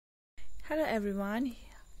Hello everyone.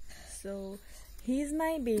 So he is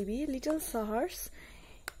my baby, little Sahars.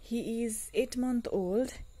 He is 8 months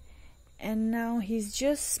old, and now he's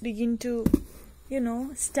just begin to,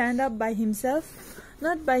 stand up by himself.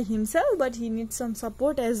 Not by himself, but he needs some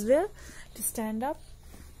support as well to stand up.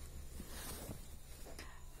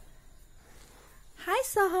 Hi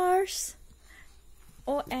Sahars.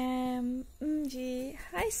 OMG.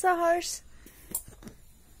 Hi Sahars.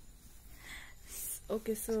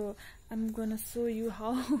 Okay, so I'm gonna show you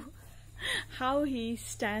how he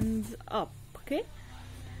stands up. Okay,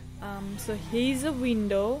 so here is a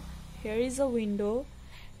window, here is a window,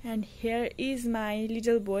 and here is my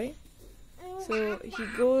little boy. So he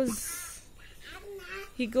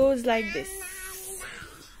goes like this.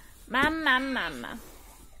 Mama.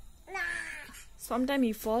 Sometimes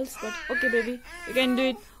he falls, but okay baby, you can do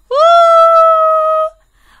it. Woo!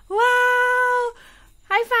 Wow!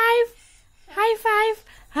 High five! High five!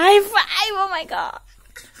 High five! Oh my god!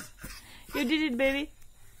 You did it, baby.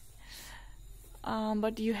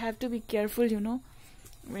 But you have to be careful,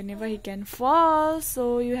 whenever he can fall,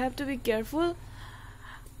 so you have to be careful.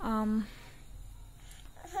 I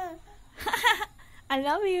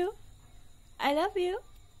love you. I love you.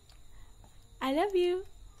 I love you.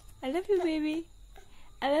 I love you, baby.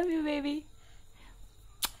 I love you, baby.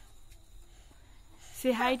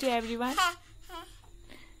 Say hi to everyone.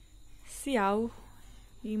 See how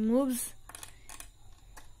he moves.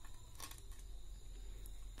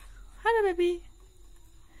 Hello, baby.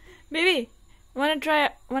 Baby, wanna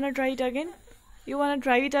try it again? You wanna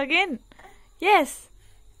try it again? Yes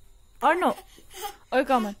or no? Oh,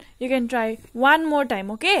 come on. You can try one more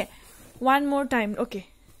time, okay? One more time, okay?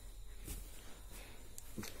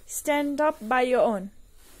 Stand up by your own.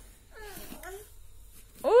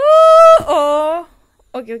 Ooh, oh.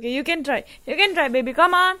 Okay, you can try. You can try, baby.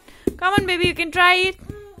 Come on, baby. You can try it.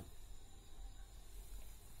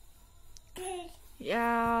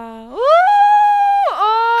 Yeah. Ooh,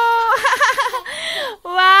 oh.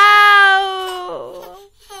 Wow.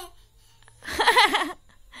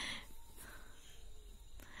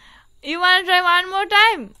 You wanna try one more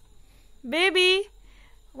time, baby?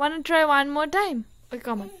 Wanna try one more time? Okay,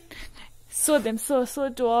 come on. Show them, show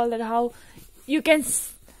to all that how you can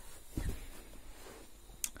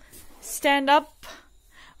stand up.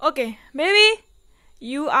 Okay, baby,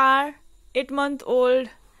 you are 8 months old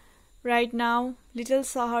right now, little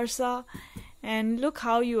Saharsa, and look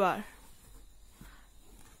how you are.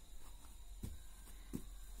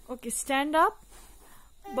 Okay, stand up,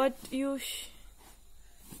 but you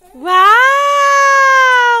wow,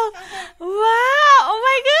 oh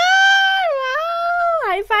my god, wow,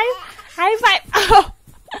 high five, oh.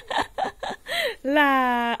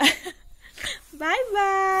 La. Bye.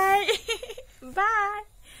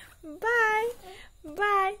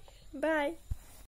 Bye.